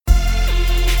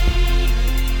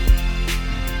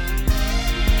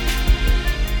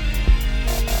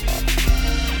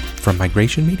From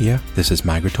Migration Media, this is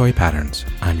Migratory Patterns.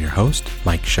 I'm your host,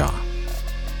 Mike Shaw.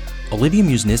 Olivia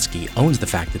Musniewski owns the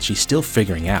fact that she's still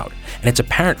figuring out, and it's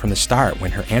apparent from the start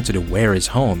when her answer to where is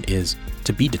home is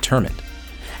to be determined.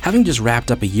 Having just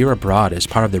wrapped up a year abroad as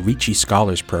part of the Ricci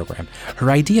Scholars Program,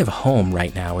 her idea of home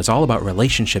right now is all about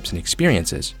relationships and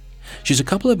experiences. She's a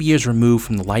couple of years removed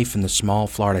from the life in the small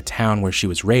Florida town where she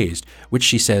was raised, which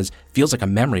she says feels like a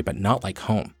memory but not like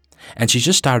home. And she's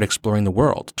just started exploring the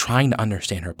world, trying to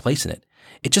understand her place in it.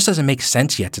 It just doesn't make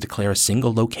sense yet to declare a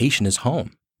single location as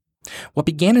home. What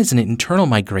began as an internal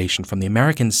migration from the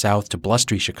American South to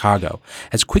blustery Chicago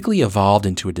has quickly evolved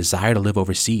into a desire to live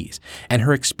overseas, and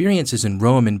her experiences in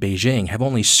Rome and Beijing have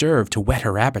only served to whet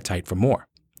her appetite for more.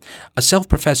 A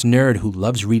self-professed nerd who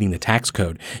loves reading the tax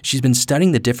code, she's been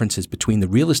studying the differences between the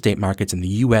real estate markets in the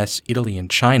US, Italy,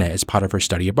 and China as part of her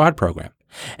study abroad program.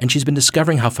 And she's been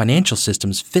discovering how financial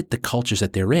systems fit the cultures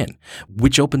that they're in,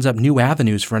 which opens up new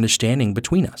avenues for understanding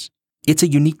between us. It's a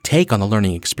unique take on the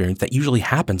learning experience that usually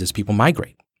happens as people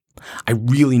migrate. I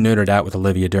really nerded out with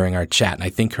Olivia during our chat, and I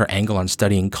think her angle on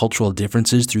studying cultural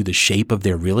differences through the shape of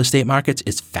their real estate markets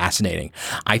is fascinating.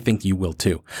 I think you will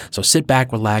too. So sit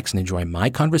back, relax, and enjoy my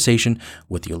conversation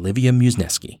with Olivia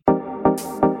Musniewski.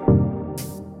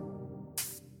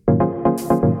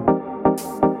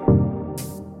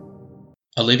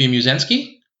 Olivia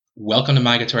Musniewski, welcome to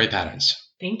Migratory Patterns.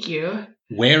 Thank you.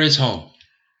 Where is home?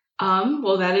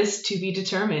 Well, that is to be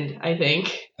determined, I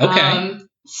think. Okay.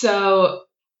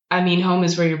 Home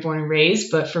is where you're born and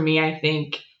raised, but for me, I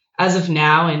think as of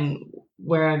now and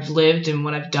where I've lived and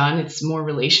what I've done, it's more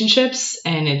relationships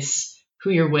and it's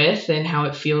who you're with and how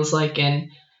it feels like.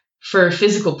 And for a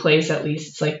physical place, at least,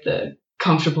 it's like the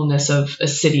comfortableness of a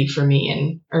city for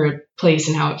me or a place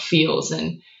and how it feels.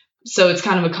 And so it's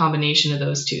kind of a combination of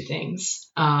those two things.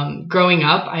 Growing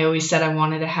up, I always said I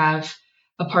wanted to have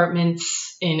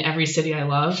apartments in every city I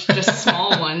love, just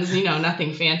small ones,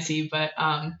 nothing fancy, but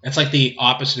it's like the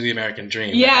opposite of the American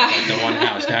dream. Yeah. Like the one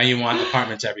house. Now you want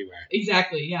apartments everywhere.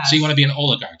 Exactly, yeah. So you want to be an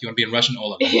oligarch. You want to be a Russian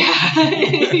oligarch. Yeah,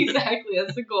 exactly.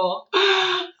 That's the goal.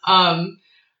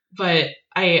 But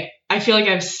I feel like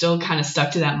I've still kind of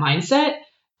stuck to that mindset.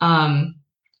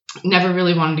 Never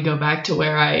really wanted to go back to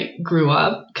where I grew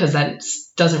up because that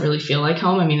doesn't really feel like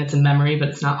home. I mean, it's a memory, but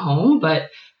it's not home. But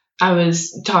I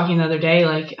was talking the other day,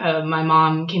 my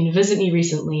mom came to visit me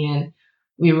recently and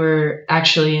we were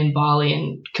actually in Bali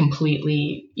and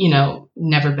completely,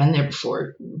 never been there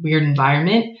before. Weird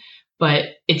environment, but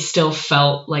it still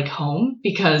felt like home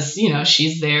because,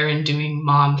 she's there and doing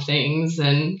mom things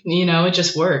and, it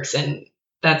just works. And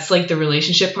that's like the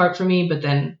relationship part for me, but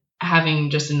then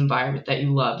having just an environment that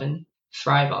you love and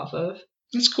thrive off of.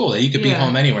 It's cool that you could be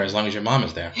home anywhere as long as your mom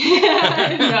is there.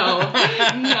 No.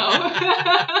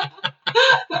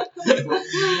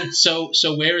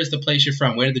 So where is the place you're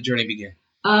from? Where did the journey begin?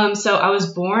 So I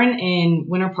was born in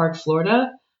Winter Park,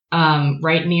 Florida,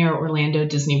 right near Orlando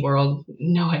Disney World.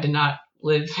 No, I did not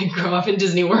live and grow up in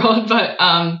Disney World, but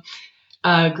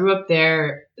grew up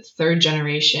there, third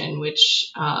generation, which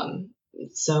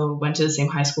so went to the same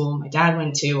high school my dad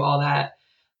went to, all that.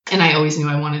 And I always knew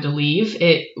I wanted to leave.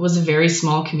 It was a very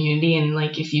small community. And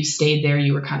if you stayed there,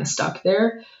 you were kind of stuck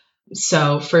there.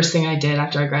 So first thing I did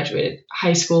after I graduated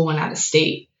high school, went out of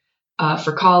state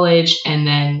for college, and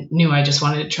then knew I just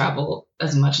wanted to travel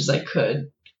as much as I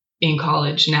could in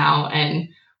college now and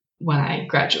when I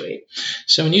graduate.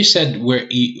 So when you said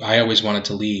I always wanted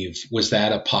to leave, was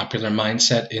that a popular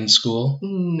mindset in school?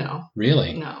 No.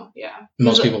 Really? No, yeah.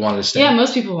 Most people wanted to stay? Yeah,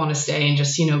 most people want to stay and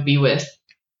just, be with,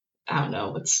 I don't know,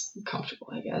 what's comfortable,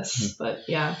 I guess. Mm-hmm. But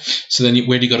yeah. So then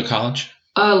where did you go to college?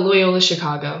 Loyola,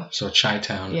 Chicago. So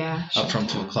Chi-Town. Yeah. Up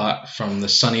from the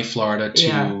sunny Florida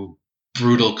to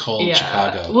brutal cold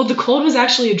Chicago. Well, the cold was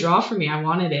actually a draw for me. I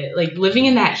wanted it. Living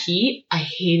in that heat, I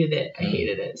hated it. I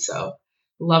hated it. So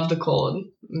love the cold.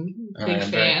 Big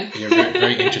fan. You're very,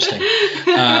 very interesting.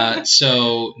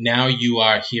 So now you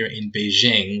are here in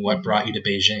Beijing. What brought you to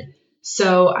Beijing?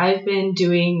 So I've been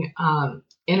doing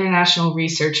international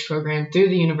research program through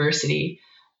the university.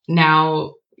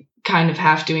 Now kind of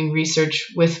half doing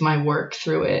research with my work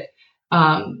through it,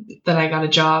 that I got a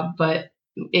job, but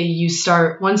you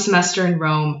start one semester in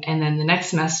Rome and then the next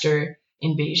semester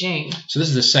in Beijing. So this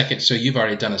is the second, so you've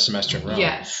already done a semester in Rome.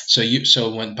 Yes. So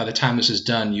by the time this is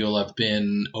done, you'll have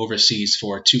been overseas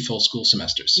for 2 full school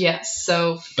semesters. Yes.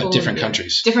 But different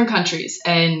countries. Different countries.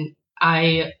 And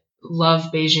I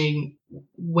love Beijing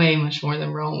way much more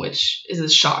than Rome, which is a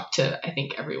shock to, I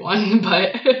think, everyone,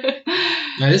 but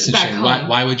that is interesting.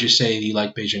 Why would you say you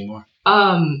like Beijing more?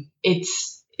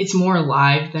 It's it's more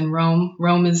alive than Rome.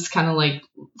 Rome is kind of like,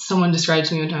 someone described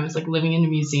to me one time, it's like living in a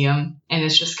museum, and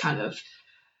it's just kind of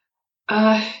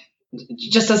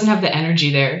just doesn't have the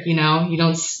energy there. You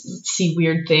don't see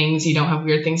weird things, you don't have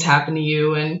weird things happen to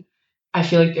you, and I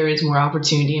feel like there is more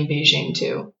opportunity in Beijing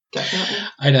too. Definitely.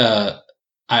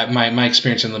 My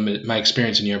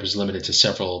experience in Europe is limited to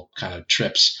several kind of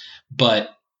trips, but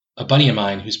a buddy of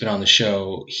mine who's been on the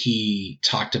show, he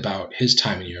talked about his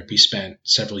time in Europe. He spent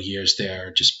several years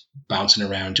there just bouncing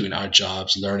around, doing odd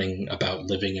jobs, learning about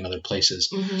living in other places.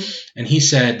 Mm-hmm. And he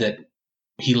said that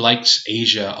he likes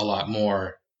Asia a lot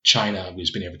more. China,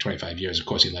 who's been here for 25 years, of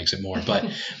course he likes it more. But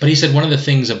he said one of the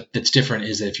things that's different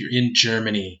is that if you're in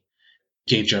Germany,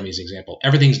 gave Germany as an example,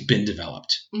 everything's been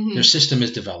developed. Mm-hmm. Their system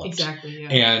is developed. Exactly, yeah.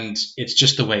 And it's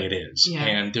just the way it is. Yeah.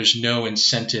 And there's no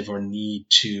incentive or need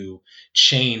to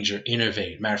change or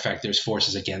innovate. Matter of fact, there's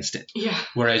forces against it. Yeah.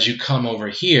 Whereas you come over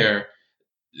here,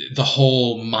 the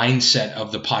whole mindset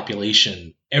of the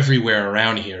population everywhere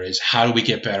around here is, how do we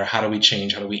get better? How do we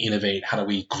change? How do we innovate? How do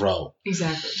we grow?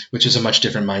 Exactly. Which is a much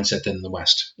different mindset than in the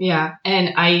West. Yeah. And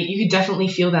you could definitely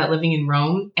feel that living in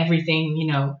Rome, everything,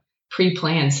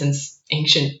 pre-planned since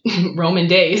ancient Roman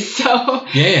days. So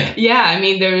yeah,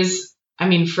 I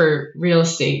mean, for real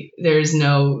estate, there's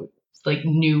no like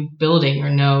new building or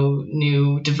no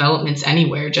new developments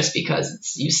anywhere, just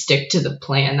because you stick to the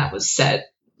plan that was set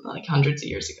like hundreds of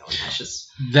years ago.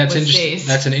 And that's interesting.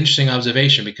 That's an interesting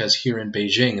observation, because here in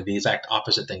Beijing, the exact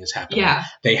opposite thing is happening. Yeah.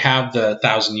 They have the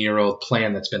 1,000-year-old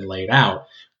plan that's been laid out,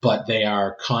 but they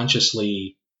are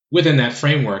consciously within that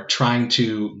framework trying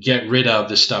to get rid of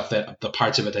the stuff, that the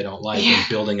parts of it they don't like, and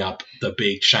building up the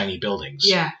big shiny buildings.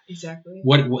 Yeah, exactly.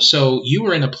 So you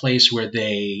were in a place where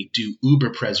they do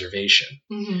uber preservation.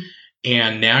 Mm-hmm.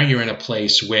 And now you're in a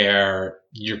place where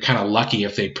you're kind of lucky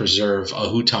if they preserve a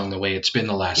hutong the way it's been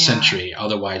the last century.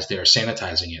 Otherwise, they're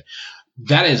sanitizing it.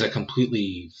 That is a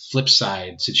completely flip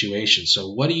side situation.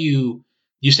 So you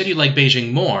said you like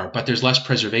Beijing more, but there's less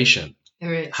preservation.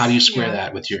 There is. How do you square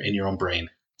that in your own brain?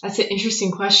 That's an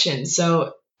interesting question.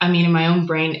 So, I mean, in my own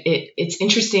brain, it's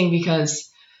interesting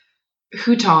because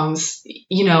hutongs,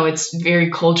 it's very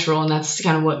cultural, and that's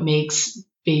kind of what makes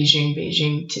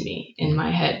Beijing to me in my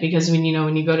head. Because when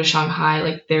you go to Shanghai,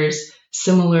 like there's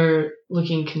similar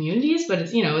looking communities, but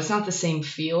it's not the same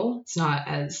feel. It's not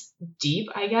as deep,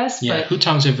 I guess. Yeah, but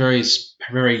hutongs are very,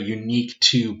 very unique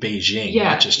to Beijing,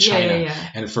 not just China. Yeah.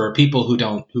 And for people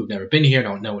who've never been here,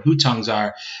 don't know what hutongs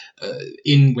are,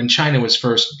 when China was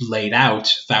first laid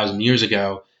out 1,000 years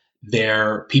ago,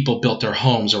 people built their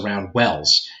homes around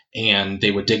wells, and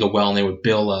they would dig a well and they would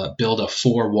build a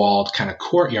 4-walled kind of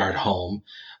courtyard home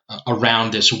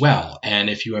around this well. And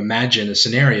if you imagine a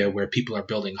scenario where people are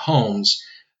building homes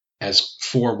as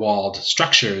 4-walled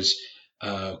structures,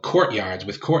 courtyards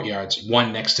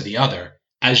one next to the other,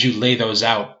 as you lay those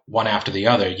out one after the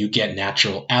other, you get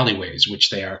natural alleyways, which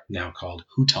they are now called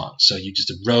hutongs. So you just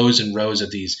have rows and rows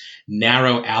of these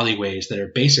narrow alleyways that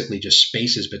are basically just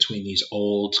spaces between these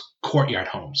old courtyard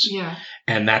homes. Yeah.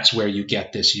 And that's where you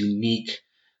get this unique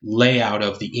layout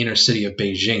of the inner city of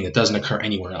Beijing that doesn't occur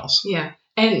anywhere else. Yeah.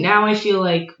 And now I feel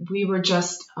like we were in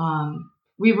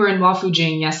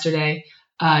Huafujing yesterday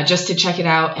just to check it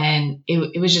out. And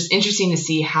it was just interesting to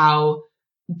see how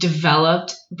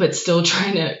developed, but still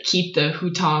trying to keep the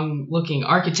hutong looking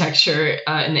architecture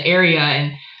in the area,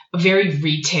 and very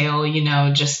retail,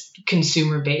 just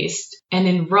consumer based. And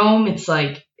in Rome, it's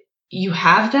like you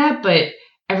have that, but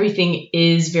everything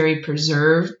is very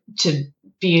preserved to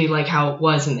be like how it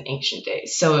was in the ancient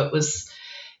days. So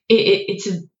it's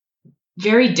a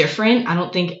very different. I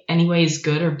don't think any way is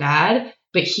good or bad,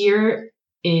 but here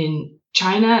in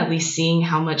China, at least seeing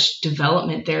how much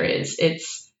development there is,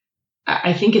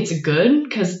 I think it's good,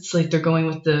 because it's like they're going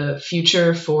with the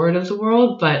future forward of the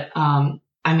world. But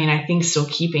I think still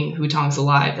keeping hutongs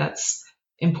alive, that's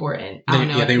important.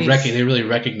 They really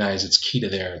recognize it's key to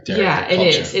their culture.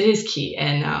 It is key.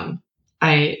 And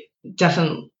I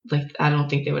definitely I don't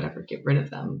think they would ever get rid of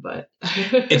them. But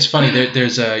it's funny.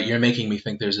 You're making me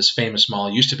think. There's this famous mall.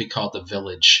 It used to be called the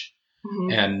Village.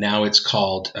 Mm-hmm. And now it's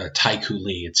called Taikoo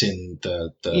Li. It's in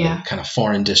the kind of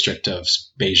foreign district of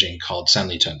Beijing called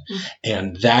Sanlitun. Mm-hmm.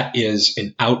 And that is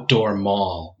an outdoor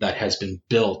mall that has been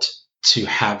built to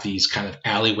have these kind of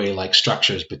alleyway-like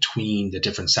structures between the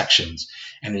different sections.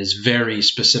 And it is very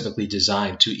specifically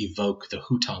designed to evoke the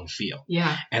hutong feel.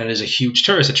 Yeah. And it is a huge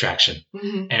tourist attraction.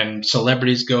 Mm-hmm. And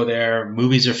celebrities go there.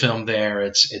 Movies are filmed there.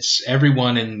 It's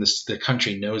everyone in the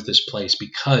country knows this place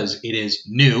because it is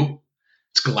new.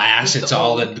 It's glass. It's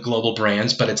all the global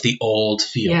brands, but it's the old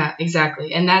feel. Yeah,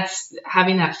 exactly. And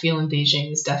having that feel in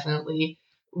Beijing is definitely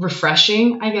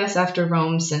refreshing, I guess, after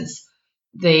Rome, since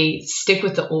they stick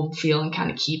with the old feel and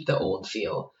kind of keep the old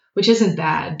feel, which isn't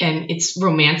bad. And it's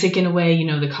romantic in a way, you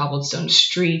know, the cobblestone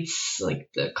streets, like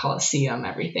the Colosseum,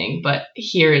 everything. But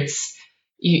here it's,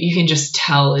 you can just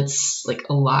tell it's like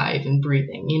alive and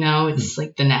breathing, you know, it's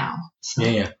like the now. So,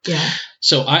 yeah.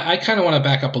 So I kind of want to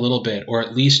back up a little bit, or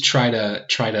at least try to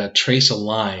trace a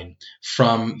line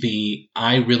from the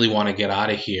I really want to get out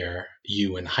of here,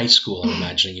 you in high school, I'm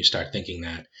imagining you start thinking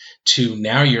that, to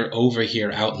now you're over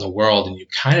here out in the world and you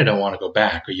kind of don't want to go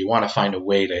back, or you want to find a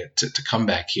way to come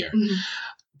back here. Mm-hmm.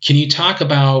 Can you talk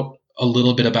about a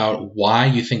little bit about why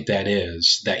you think that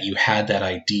is, that you had that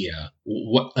idea?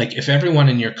 What, like, if everyone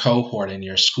in your cohort in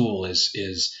your school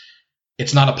is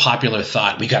it's not a popular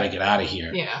thought, we got to get out of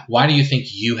here. Yeah. Why do you think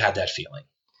you had that feeling?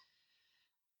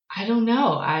 I don't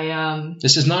know.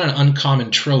 This is not an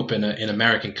uncommon trope in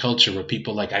American culture where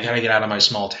people like, I got to get out of my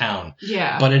small town.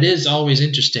 Yeah. But it is always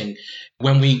interesting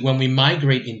when we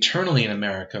migrate internally in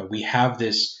America, we have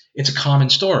this, it's a common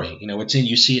story. You know,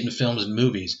 you see it in films and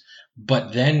movies.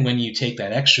 But then when you take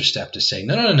that extra step to say,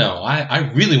 no, I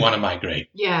really want to migrate.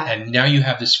 Yeah. And now you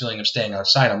have this feeling of staying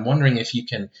outside. I'm wondering if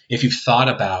you've thought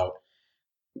about,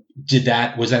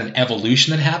 was that an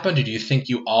evolution that happened? Or do you think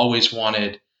you always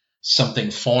wanted something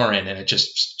foreign and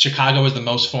Chicago was the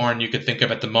most foreign you could think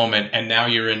of at the moment, and now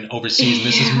you're in overseas and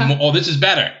this is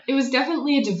better? It was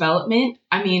definitely a development.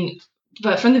 I mean,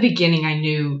 but from the beginning I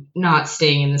knew not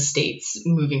staying in the States,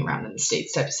 moving around in the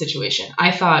States type of situation.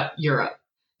 I thought Europe.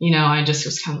 You know, I just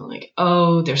was kind of like,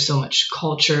 oh, there's so much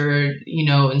culture, you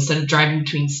know, instead of driving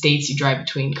between states, you drive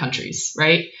between countries,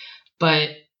 right? But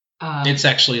it's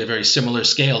actually a very similar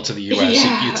scale to the U.S.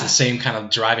 Yeah. It's the same kind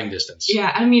of driving distance.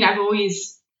 Yeah. I mean, I've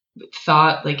always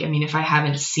thought, like, I mean, if I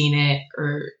haven't seen it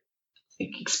or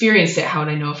experienced it, how would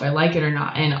I know if I like it or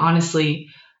not? And honestly,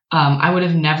 I would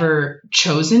have never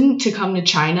chosen to come to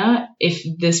China if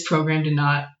this program did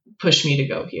not push me to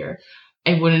go here.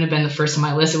 It wouldn't have been the first on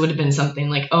my list. It would have been something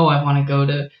like, oh, I want to go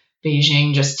to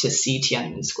Beijing just to see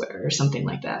Tiananmen Square or something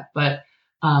like that. But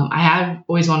I have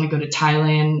always wanted to go to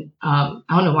Thailand. I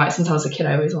don't know why. Since I was a kid,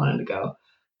 I always wanted to go.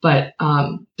 But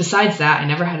besides that, I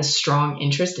never had a strong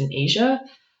interest in Asia,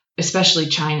 especially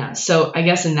China. So I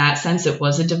guess in that sense, it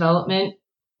was a development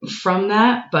from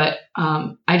that. But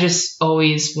I just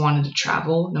always wanted to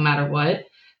travel no matter what,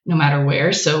 no matter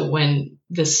where. So when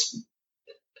this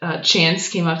chance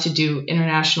came up to do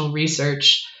international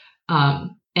research,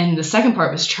 and the second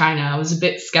part was China, I was a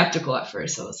bit skeptical at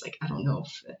first. I was like, I don't know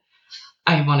if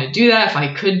I want to do that, if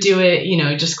I could do it, you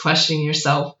know, just questioning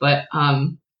yourself. But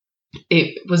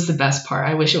it was the best part.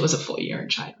 I wish it was a full year in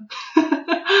China.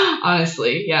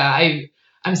 Honestly, yeah,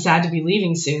 I'm sad to be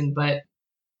leaving soon, but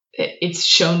it's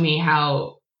shown me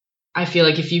how I feel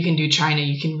like if you can do China,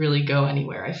 you can really go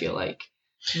anywhere, I feel like.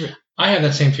 I have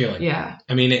that same feeling. Yeah.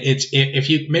 I mean,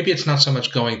 maybe it's not so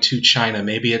much going to China.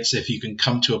 Maybe it's if you can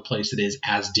come to a place that is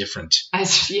as different.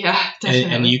 Yeah,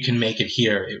 definitely. And you can make it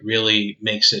here. It really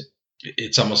makes it.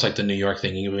 It's almost like the New York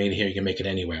thing. You can make it here. You can make it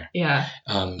anywhere. Yeah.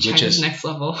 Which is next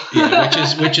level.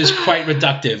 Yeah, which is quite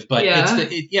reductive. But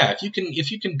yeah.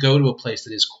 If you can go to a place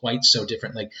that is quite so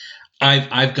different. Like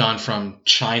I've gone from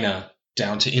China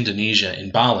down to Indonesia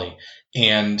in Bali,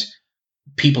 and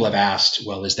people have asked,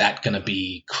 well, is that going to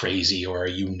be crazy, or are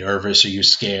you nervous, or you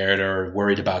scared or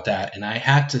worried about that? And I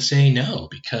had to say no,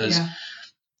 because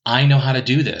I know how to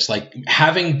do this. Like,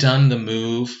 having done the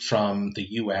move from the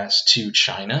US to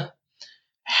China,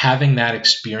 having that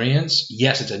experience,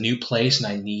 yes, it's a new place and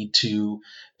I need to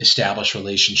establish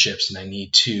relationships and I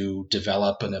need to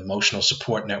develop an emotional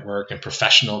support network and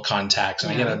professional contacts,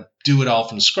 and I got to do it all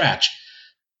from scratch.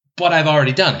 But I've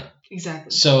already done it.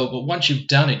 Exactly. So, but once you've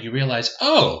done it, you realize,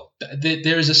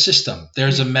 there's a system,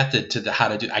 there's a method to how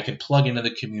to do. I can plug into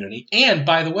the community, and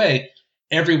by the way,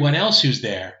 everyone else who's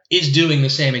there is doing the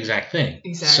same exact thing.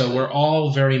 Exactly. So we're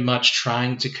all very much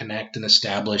trying to connect and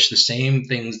establish the same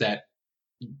things that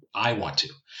I want to.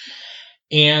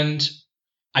 And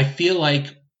I feel like,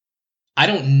 I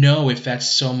don't know if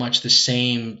that's so much the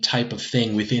same type of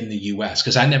thing within the U.S.,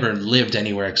 because I never lived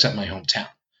anywhere except my hometown.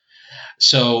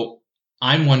 So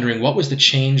I'm wondering, what was the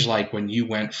change like when you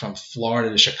went from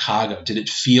Florida to Chicago? Did it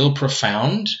feel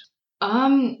profound?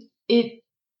 On the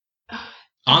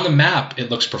map,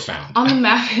 it looks profound. On the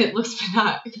map, it looks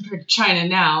not compared to China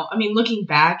now. I mean, looking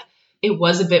back, it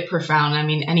was a bit profound. I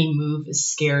mean, any move is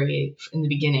scary in the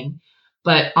beginning.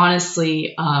 But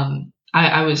honestly,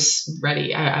 I was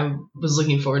ready. I was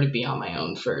looking forward to being on my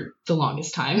own for the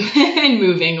longest time and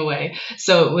moving away.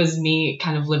 So it was me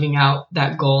kind of living out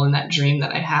that goal and that dream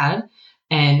that I had.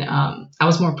 And I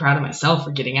was more proud of myself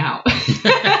for getting out.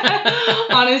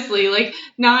 Honestly, like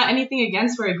not anything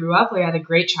against where I grew up. Like I had a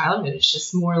great childhood. It's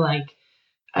just more like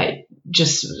I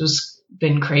just was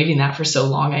been craving that for so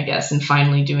long, I guess. And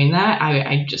finally doing that,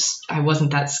 I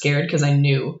wasn't that scared because I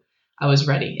knew I was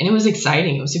ready, and it was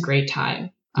exciting. It was a great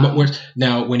time.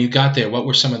 Now, when you got there, what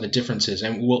were some of the differences?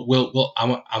 And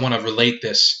I want to relate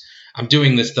this. I'm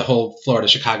doing the whole Florida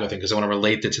Chicago thing because I want to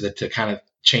relate it to the kind of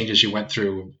changes you went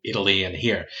through Italy and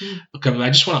here. Because I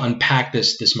just want to unpack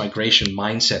this migration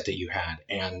mindset that you had,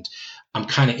 and I'm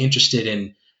kind of interested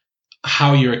in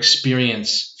how your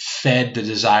experience fed the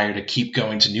desire to keep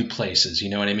going to new places. You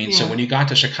know what I mean? Yeah. So when you got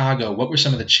to Chicago, what were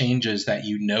some of the changes that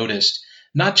you noticed?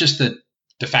 Not just the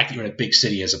fact that you're in a big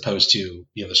city as opposed to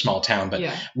the small town, but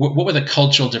what were the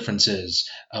cultural differences?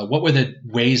 What were the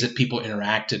ways that people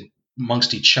interacted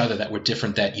amongst each other that were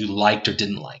different that you liked or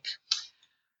didn't like?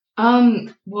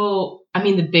 Well, I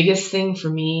mean, the biggest thing for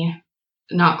me,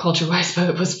 not culture-wise, but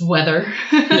it was weather.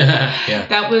 Yeah.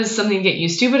 That was something to get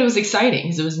used to, but it was exciting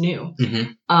because it was new.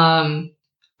 Mm-hmm.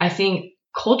 I think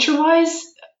culture-wise,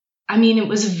 I mean, it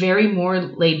was a very more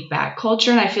laid-back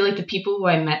culture, and I feel like the people who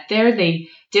I met there, they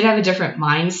did have a different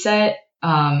mindset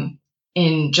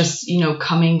in just,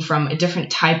 coming from a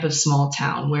different type of small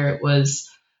town where it was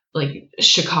like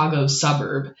Chicago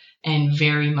suburb and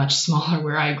very much smaller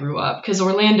where I grew up. Because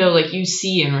Orlando, like you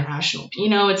see international,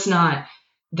 it's not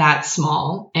that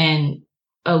small, and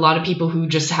a lot of people who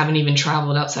just haven't even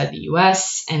traveled outside the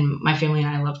US, and my family and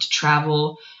I love to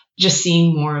travel, just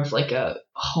seeing more of like a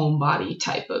homebody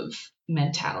type of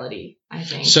mentality, I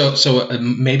think. So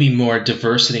maybe more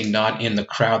diversity, not in the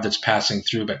crowd that's passing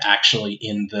through, but actually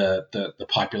in the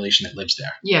population that lives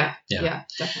there. Yeah,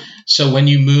 definitely. So when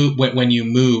you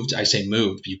moved, I say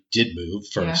moved, you did move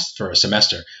for a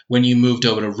semester. When you moved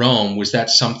over to Rome, was that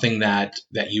something that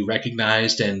you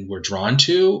recognized and were drawn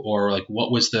to, or like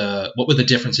what were the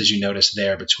differences you noticed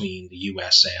there between the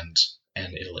US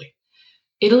and Italy?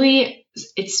 Italy,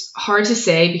 it's hard to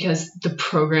say because the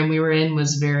program we were in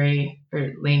was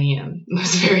Lanium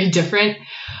was very different.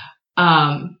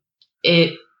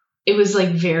 It was like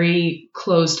very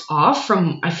closed off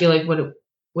from, I feel like, what it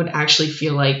would actually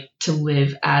feel like to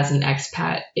live as an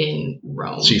expat in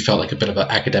Rome. So you felt like a bit of an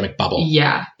academic bubble.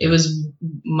 Yeah, it was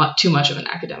too much of an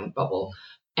academic bubble.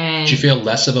 And did you feel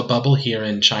less of a bubble here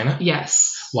in China?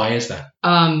 Yes. Why is that?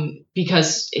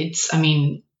 Because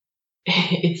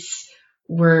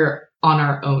we're on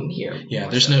our own here. Yeah,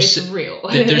 there's no real.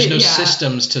 There's no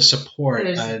systems to support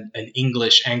an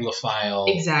English Anglophile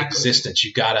existence.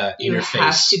 You gotta interface. You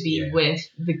have to be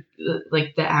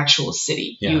with the actual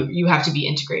city. Yeah. You have to be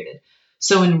integrated.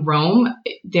 So in Rome,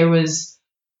 there was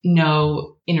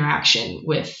no interaction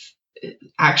with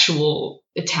actual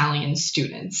Italian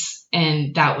students,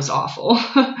 and that was awful.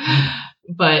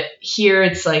 But here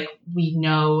it's like we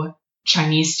know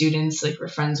Chinese students, like we're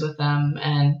friends with them,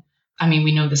 and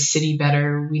we know the city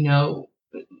better.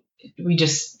 We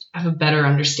just have a better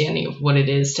understanding of what it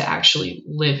is to actually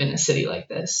live in a city like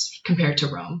this compared to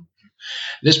Rome.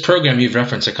 This program you've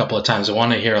referenced a couple of times. I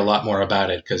want to hear a lot more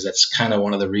about it because that's kind of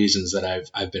one of the reasons that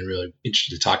I've been really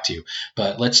interested to talk to you.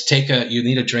 But you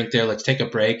need a drink there. Let's take a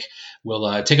break.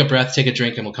 We'll take a breath, take a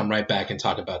drink, and we'll come right back and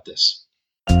talk about this.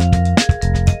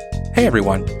 Hey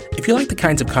everyone, if you like the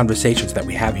kinds of conversations that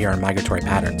we have here on Migratory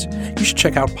Patterns, you should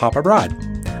check out Pop Abroad.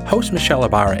 Host Michelle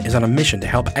Ibarra is on a mission to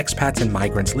help expats and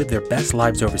migrants live their best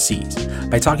lives overseas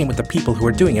by talking with the people who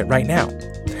are doing it right now.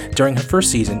 During her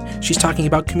first season, she's talking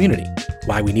about community,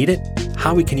 why we need it,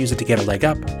 how we can use it to get a leg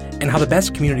up, and how the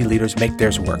best community leaders make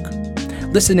theirs work.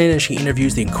 Listen in as she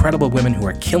interviews the incredible women who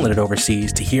are killing it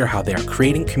overseas to hear how they are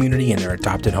creating community in their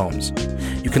adopted homes.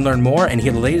 You can learn more and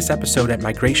hear the latest episode at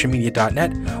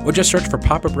migrationmedia.net or just search for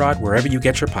Pop Abroad wherever you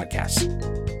get your podcasts.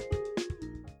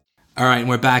 All right, and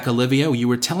we're back. Olivia, you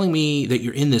were telling me that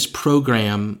you're in this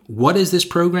program. What is this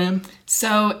program?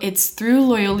 So it's through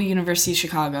Loyola University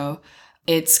Chicago.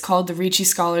 It's called the Ricci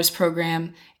Scholars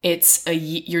Program. It's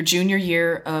your junior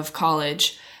year of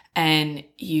college, and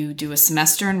you do a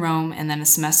semester in Rome and then a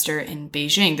semester in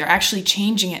Beijing. They're actually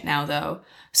changing it now, though.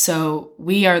 So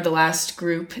we are the last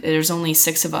group. There's only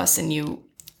 6 of us, and you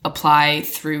apply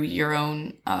through your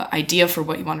own idea for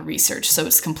what you want to research. So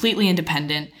it's completely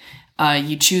independent.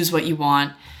 You choose what you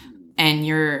want, and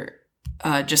you're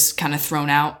just kind of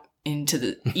thrown out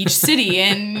into each city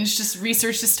and just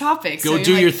research this topic. Go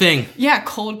do your thing. Yeah,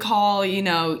 cold call,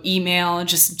 email,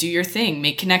 just do your thing,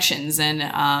 make connections,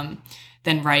 and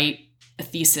then write a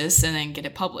thesis and then get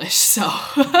it published. So,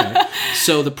 okay.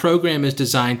 So the program is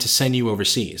designed to send you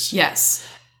overseas. Yes.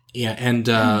 Yeah. And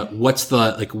what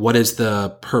is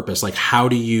the purpose? Like, how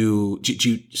do you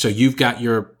so you've got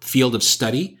your field of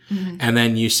study, and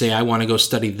then you say, I want to go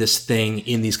study this thing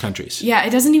in these countries. Yeah, it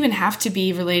doesn't even have to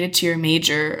be related to your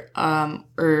major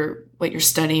or what you're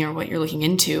studying or what you're looking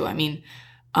into. I mean,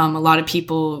 a lot of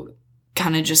people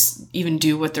kind of just even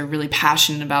do what they're really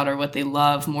passionate about or what they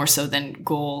love more so than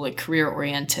career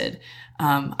oriented.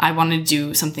 I wanted to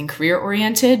do something career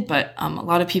oriented, but a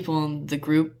lot of people in the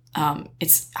group,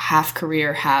 it's half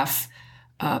career, half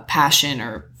passion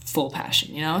or full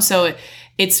passion, So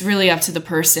it's really up to the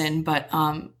person, but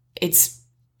to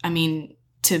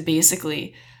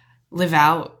basically live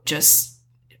out just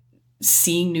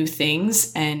seeing new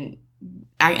things and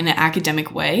in an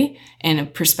academic way and a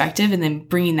perspective, and then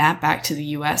bringing that back to the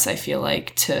U.S., I feel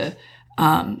like, to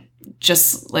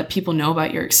just let people know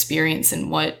about your experience and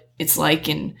what it's like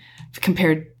and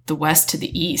compared the West to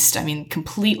the East. I mean,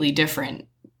 completely different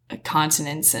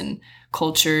continents and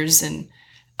cultures. And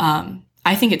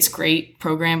I think it's a great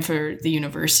program for the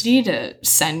university to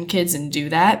send kids and do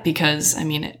that because,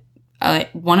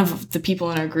 one of the people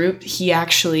in our group, he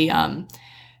actually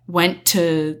went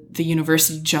to the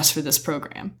university just for this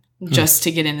program, just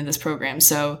to get into this program.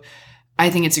 So I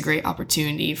think it's a great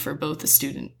opportunity for both the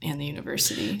student and the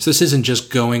university. So this isn't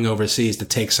just going overseas to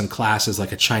take some classes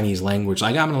like a Chinese language.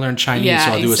 Like, I'm going to learn Chinese,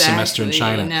 so I'll do a semester in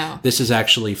China. No. This is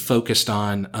actually focused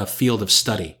on a field of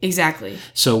study. Exactly.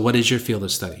 So what is your field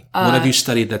of study? What have you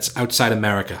studied that's outside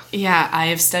America? Yeah, I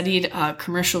have studied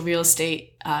commercial real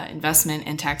estate investment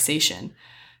and taxation.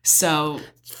 So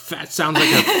That sounds like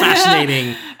a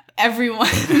fascinating...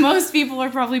 Most people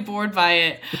are probably bored by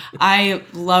it. I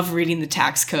love reading the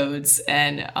tax codes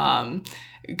and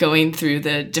going through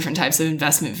the different types of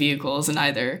investment vehicles in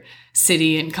either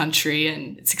city and country,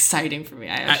 and it's exciting for me.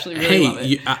 I actually really love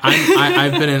it.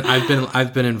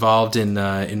 I've been involved in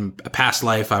a past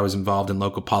life. I was involved in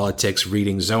local politics,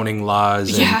 reading zoning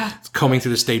laws, and combing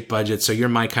through the state budget. So you're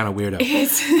my kind of weirdo.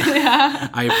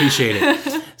 I appreciate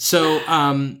it. So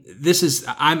I'm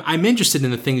interested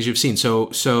in the things you've seen.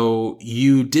 So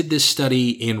you did this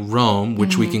study in Rome,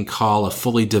 which we can call a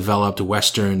fully developed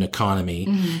Western economy,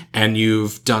 and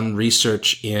you've done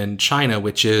research in China,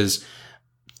 which is,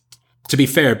 to be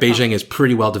fair, Beijing is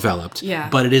pretty well developed,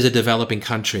 but it is a developing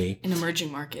country. In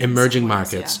emerging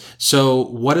markets. Yeah. So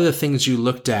what are the things you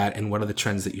looked at and what are the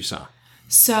trends that you saw?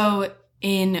 So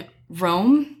in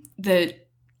Rome,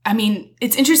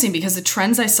 it's interesting because the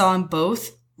trends I saw in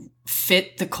both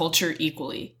fit the culture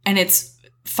equally. And it's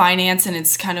finance, and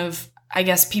it's kind of, I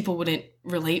guess people wouldn't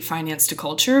relate finance to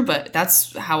culture, but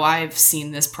that's how I've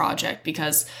seen this project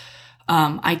because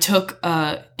I took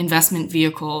a investment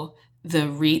vehicle, the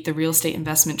REIT, the Real Estate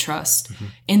Investment Trust,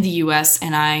 in the US,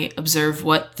 and I observed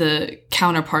what the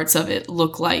counterparts of it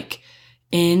look like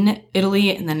in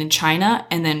Italy and then in China,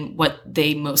 and then what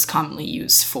they most commonly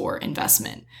use for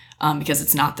investment. Because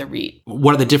it's not the REIT.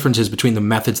 What are the differences between the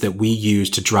methods that we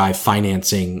use to drive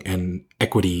financing and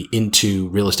equity into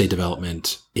real estate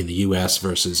development in the U.S.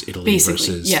 versus Italy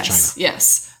versus China?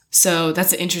 Yes. So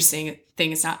that's an interesting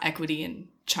thing. It's not equity in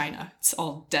China. It's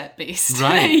all debt-based.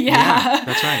 Right. Yeah,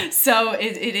 that's right. So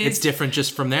it is. It's different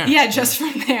just from there. Yeah, just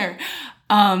from there.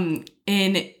 In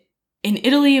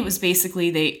Italy, it was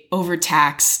basically they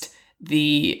overtaxed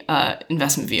the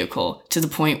investment vehicle to the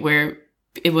point where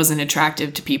it wasn't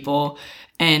attractive to people.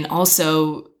 And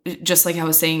also, just like I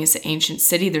was saying, it's an ancient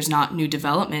city. There's not new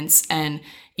developments. And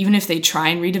even if they try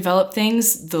and redevelop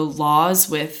things, the laws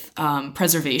with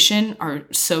preservation are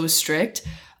so strict.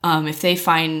 If they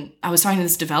find, I was talking to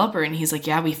this developer and he's like,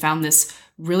 yeah, we found this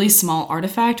really small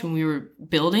artifact when we were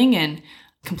building and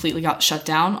completely got shut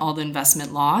down, all the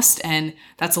investment lost. And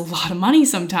that's a lot of money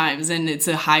sometimes. And it's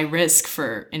a high risk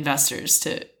for investors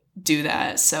to do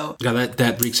that. So yeah,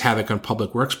 that wreaks havoc on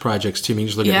public works projects too. I mean,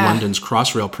 just look at London's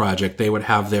Crossrail project. They would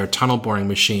have their tunnel boring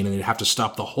machine and they'd have to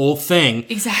stop the whole thing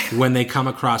when they come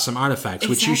across some artifacts,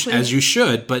 which as you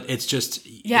should, but it's just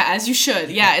as you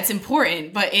should. Yeah, it's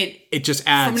important, but it just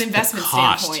adds from an investment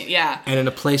standpoint. Yeah, and in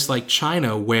a place like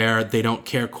China where they don't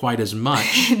care quite as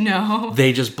much, no,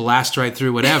 they just blast right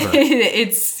through whatever.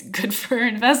 It's good for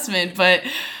investment, but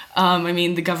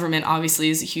the government obviously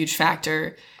is a huge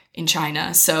factor in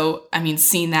China. So,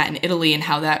 seeing that in Italy and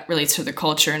how that relates to their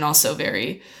culture, and also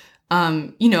very,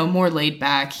 more laid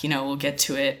back, we'll get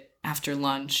to it after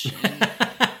lunch.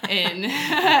 And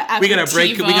we got a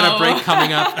break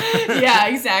coming up. Yeah,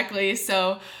 exactly.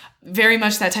 So very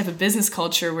much that type of business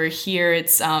culture where here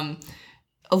it's, a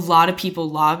lot of people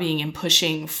lobbying and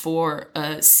pushing for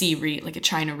a C-REIT, like a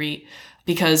China REIT,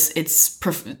 because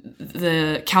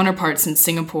the counterparts in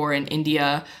Singapore and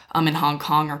India and Hong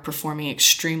Kong are performing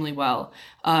extremely well,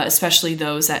 especially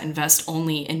those that invest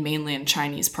only in mainland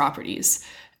Chinese properties.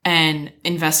 And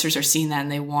investors are seeing that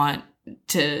and they want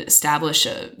to establish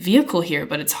a vehicle here,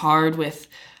 but it's hard with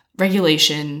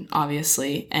regulation,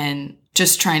 obviously, and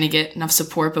just trying to get enough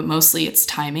support, but mostly it's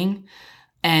timing.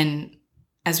 And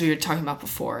as we were talking about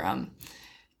before,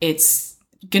 it's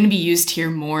going to be used here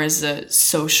more as a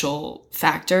social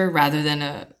factor rather than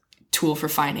a tool for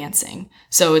financing.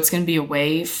 So it's going to be a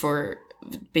way for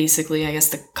basically, I guess,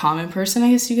 the common person, I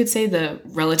guess you could say, the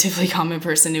relatively common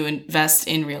person to invest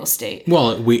in real estate.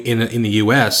 Well, we in the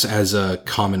U.S., as a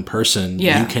common person,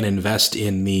 you can invest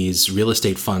in these real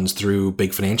estate funds through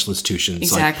big financial institutions.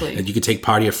 Exactly. Like, you could take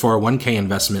part of your 401k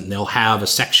investment, and they'll have a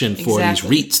section for these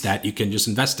REITs that you can just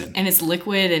invest in. And it's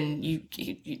liquid, and you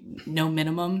no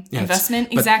minimum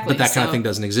investment. Exactly. But that kind of thing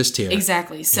doesn't exist here.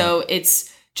 Exactly. So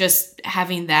it's just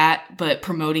having that, but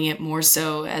promoting it more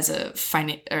so as a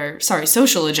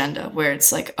social agenda, where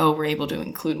it's like, oh, we're able to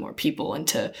include more people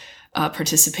into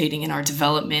participating in our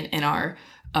development and our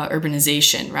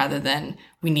urbanization, rather than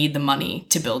we need the money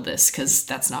to build this, because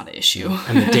that's not an issue.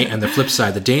 And the flip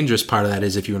side, the dangerous part of that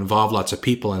is if you involve lots of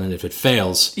people in it, if it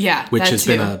fails, which has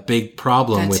been a big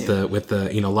problem with the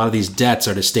a lot of these debts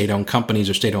are to state-owned companies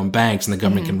or state-owned banks, and the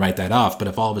government can write that off. But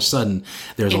if all of a sudden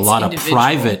there's a lot of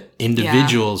private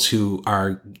individuals who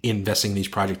are investing in these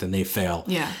projects and they fail,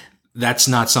 that's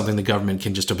not something the government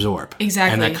can just absorb.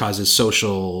 Exactly. And that causes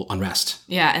social unrest.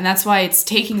 Yeah, and that's why it's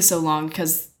taking so long,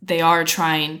 because they are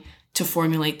trying to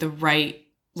formulate the right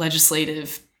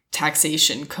legislative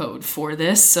taxation code for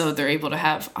this, so they're able to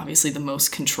have obviously the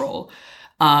most control.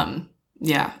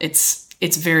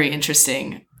 It's very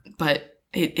interesting, but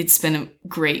it's been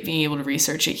great being able to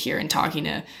research it here and talking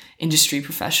to industry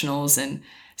professionals and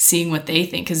seeing what they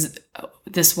think. Because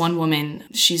this one woman,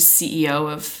 she's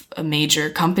CEO of a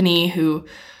major company who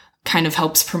kind of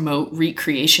helps promote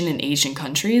recreation in Asian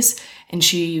countries, and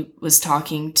she was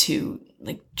talking to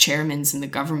like chairmans in the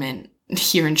government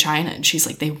here in China, and she's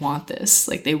like, they want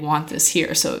this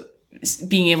here. So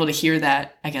being able to hear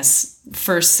that, I guess,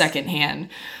 secondhand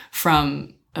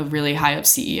from a really high up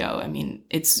CEO, I mean,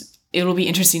 it'll be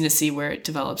interesting to see where it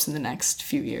develops in the next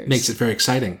few years. Makes it very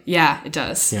exciting. Yeah, it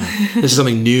does. Yeah. This is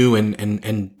something new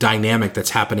and dynamic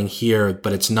that's happening here,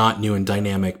 but it's not new and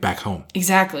dynamic back home.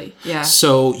 Exactly. Yeah.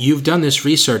 So you've done this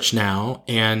research now,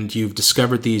 and you've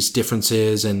discovered these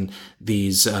differences and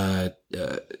these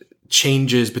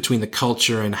changes between the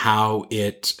culture and how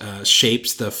it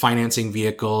shapes the financing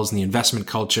vehicles and the investment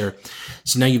culture.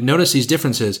 So now you've noticed these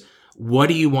differences. What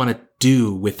do you want to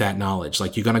do with that knowledge?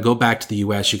 Like, you're going to go back to the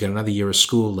US, you got another year of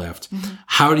school left. Mm-hmm.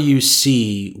 How do you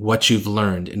see what you've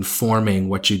learned informing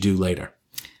what you do later?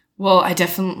 Well, I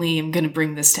definitely am going to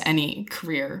bring this to any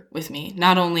career with me.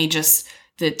 Not only just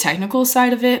the technical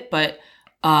side of it, but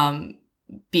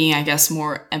being, I guess,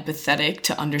 more empathetic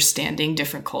to understanding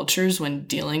different cultures when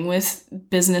dealing with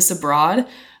business abroad,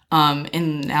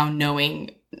 and now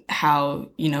knowing how,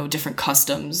 different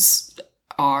customs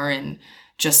are, and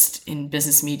just in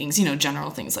business meetings, general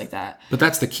things like that. But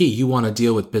that's the key. You want to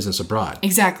deal with business abroad.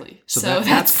 Exactly. So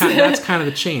that's kind of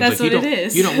the change. That's like, what it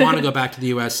is. You don't want to go back to the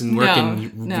U.S. and work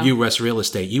in U.S. real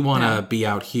estate. You want to be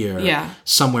out here,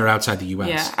 somewhere outside the U.S.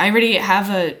 Yeah, I already have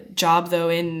a job, though,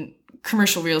 in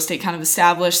commercial real estate kind of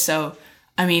established. So,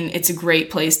 I mean, it's a great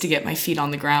place to get my feet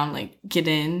on the ground, like get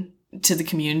in to the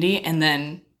community and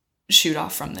then shoot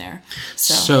off from there.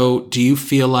 So do you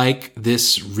feel like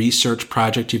this research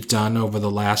project you've done over the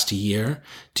last year,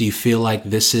 do you feel like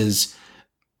this has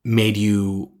made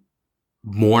you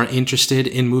more interested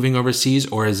in moving overseas,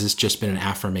 or has this just been an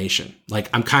affirmation? Like,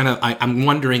 I'm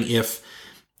wondering if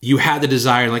you had the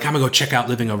desire, like, I'm gonna go check out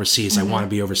living overseas. Mm-hmm. I want to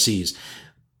be overseas.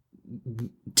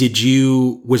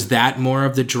 Was that more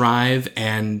of the drive?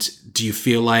 And do you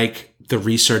feel like the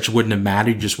research wouldn't have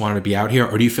mattered, you just wanted to be out here?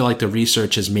 Or do you feel like the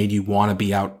research has made you want to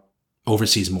be out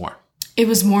overseas more? It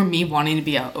was more me wanting to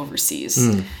be out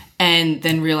overseas. And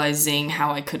then realizing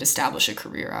how I could establish a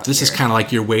career out here. This is kind of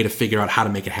like your way to figure out how to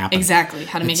make it happen. Exactly.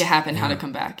 How to make it happen, how to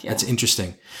come back. Yeah. That's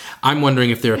interesting. I'm wondering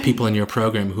if there are people in your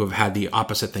program who have had the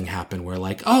opposite thing happen, where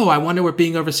like, oh, I wonder what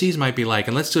being overseas might be like,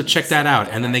 and let's go check that out.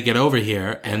 And then they get over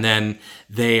here, and then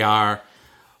they are,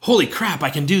 holy crap, I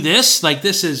can do this? Like,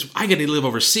 I get to live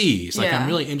overseas. Like, I'm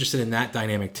really interested in that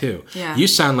dynamic too. Yeah. You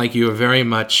sound like you are very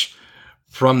much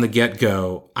from the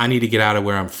get-go, I need to get out of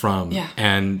where I'm from. Yeah.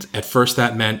 And at first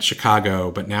that meant Chicago,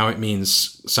 but now it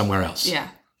means somewhere else. Yeah.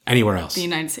 Anywhere else? The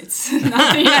United States.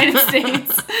 Not the United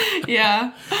States.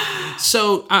 Yeah.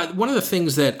 So one of the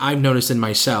things that I've noticed in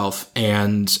myself,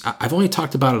 and I've only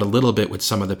talked about it a little bit with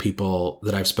some of the people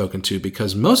that I've spoken to,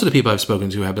 because most of the people I've spoken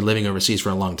to have been living overseas for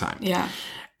a long time. Yeah.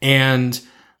 And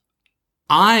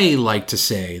I like to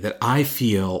say that I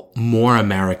feel more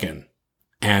American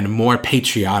and more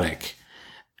patriotic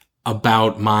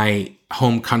about my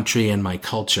home country and my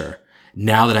culture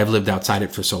now that I've lived outside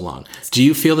it for so long. Do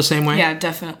you feel the same way? Yeah,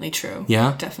 definitely true.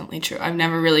 Yeah? Definitely true. I've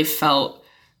never really felt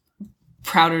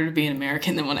prouder to be an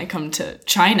American than when I come to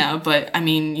China. But I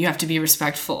mean, you have to be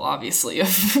respectful, obviously,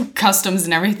 of customs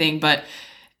and everything. But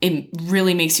it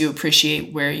really makes you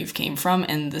appreciate where you've came from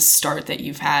and the start that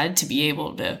you've had to be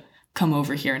able to come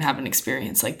over here and have an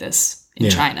experience like this in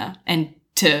China, and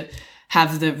to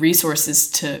have the resources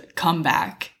to come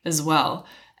back as well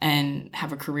and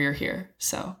have a career here.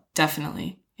 So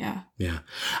definitely. Yeah. Yeah.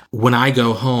 When I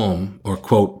go home, or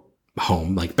quote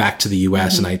home, like back to the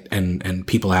US, and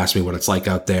people ask me what it's like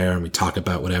out there, and we talk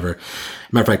about whatever.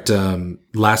 Matter of fact,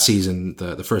 last season,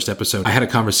 the first episode, I had a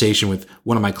conversation with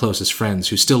one of my closest friends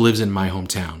who still lives in my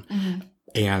hometown.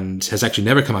 And has actually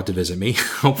never come out to visit me.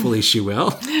 Hopefully she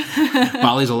will.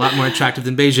 Bali's a lot more attractive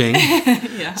than Beijing.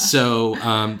 Yeah. So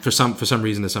for some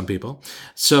reason to some people.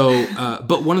 So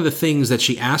but one of the things that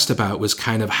she asked about was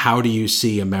kind of, how do you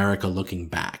see America looking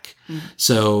back?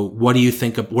 So what do you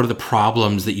think of, what are the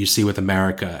problems that you see with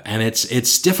America? And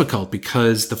it's difficult,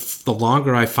 because the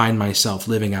longer I find myself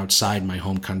living outside my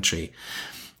home country,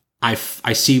 I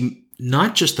see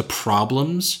not just the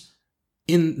problems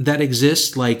that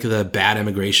exist, like the bad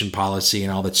immigration policy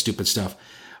and all that stupid stuff,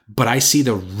 but I see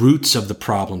the roots of the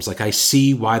problems. Like, I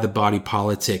see why the body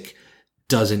politic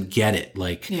doesn't get it.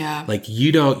 Like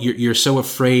you're so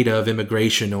afraid of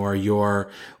immigration, or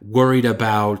you're worried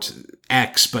about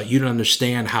X, but you don't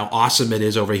understand how awesome it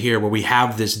is over here, where we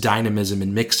have this dynamism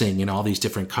and mixing in all these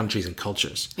different countries and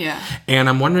cultures. Yeah. And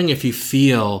I'm wondering if you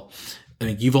feel, I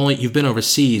mean, you've been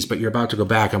overseas, but you're about to go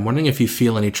back. I'm wondering if you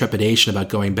feel any trepidation about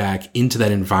going back into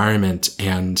that environment,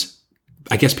 and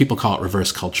I guess people call it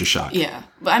reverse culture shock. Yeah.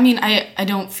 But I mean, I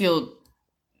don't feel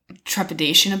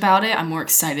trepidation about it. I'm more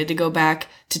excited to go back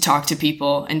to talk to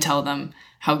people and tell them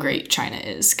how great China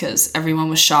is, because everyone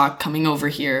was shocked coming over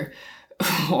here.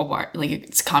 Like,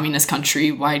 it's a communist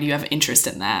country. Why do you have interest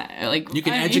in that? Like, you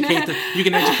can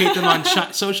educate them on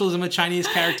socialism with Chinese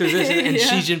characters and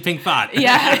Xi Jinping thought.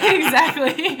 Yeah,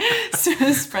 exactly.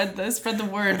 So spread the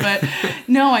word. But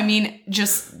no, I mean,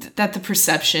 just that the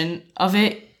perception of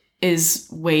it is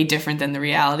way different than the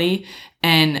reality.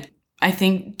 And I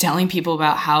think telling people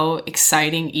about how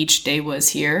exciting each day was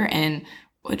here, and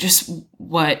just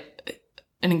what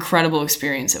an incredible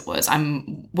experience it was.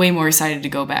 I'm way more excited to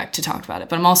go back to talk about it,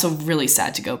 but I'm also really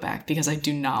sad to go back, because I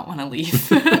do not want to leave.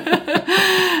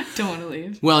 Don't want to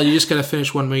leave. Well, you just got to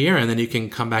finish one more year, and then you can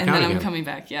come back out again. And then I'm coming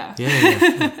back, yeah.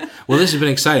 Yeah. Well, this has been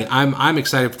exciting. I'm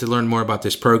excited to learn more about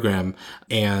this program,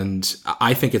 and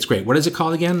I think it's great. What is it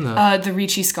called again? The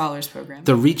Ricci Scholars Program.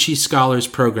 The Ricci Scholars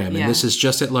Program. Yeah. And this is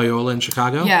just at Loyola in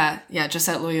Chicago? Yeah, just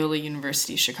at Loyola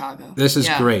University, Chicago. This is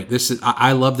great.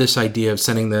 I love this idea of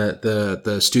sending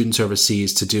the students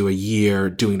overseas to do a year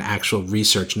doing actual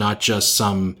research, not just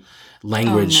some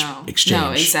language exchange.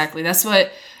 No, exactly. That's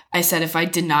what I said. If I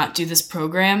did not do this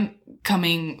program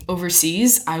coming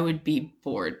overseas, I would be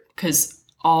bored, because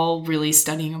all really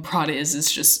studying abroad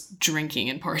is just drinking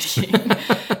and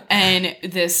partying. And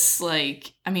this,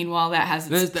 like, I mean, while that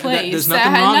has its place, there's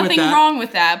nothing wrong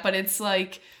with that, but it's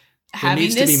like, having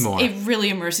needs this, to be more. it really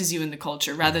immerses you in the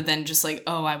culture, rather than just like,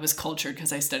 oh, I was cultured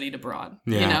because I studied abroad.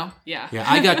 Yeah. You know? Yeah. Yeah,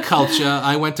 I got culture.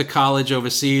 I went to college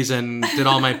overseas and did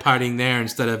all my partying there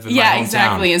instead of in my hometown. Yeah,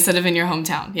 exactly. Instead of in your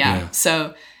hometown. Yeah.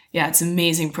 So, yeah, it's an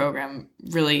amazing program.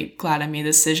 Really glad I made the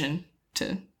decision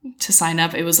to sign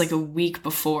up. It was like a week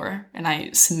before, and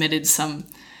I submitted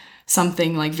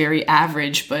something like very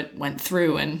average, but went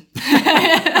through, and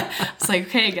it's like,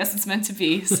 okay, I guess it's meant to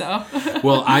be. So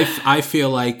well, I feel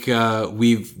like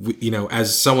we've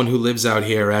as someone who lives out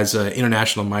here as an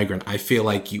international migrant, I feel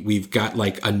like we've got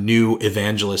like a new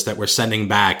evangelist that we're sending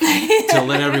back to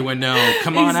let everyone know,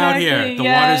 come on out here, the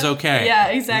water's okay. Yeah,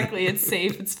 exactly. It's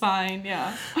safe, it's fine.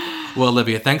 Yeah. Well,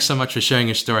 Olivia, thanks so much for sharing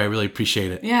your story. I really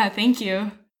appreciate it. Yeah, thank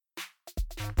you.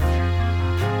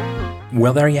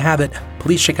 Well, there you have it.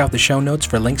 Please check out the show notes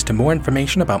for links to more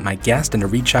information about my guest and to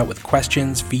reach out with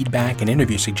questions, feedback, and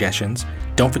interview suggestions.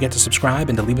 Don't forget to subscribe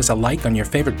and to leave us a like on your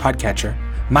favorite podcatcher.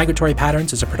 Migratory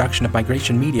Patterns is a production of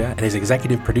Migration Media and is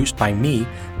executive produced by me.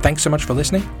 Thanks so much for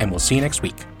listening, and we'll see you next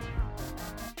week.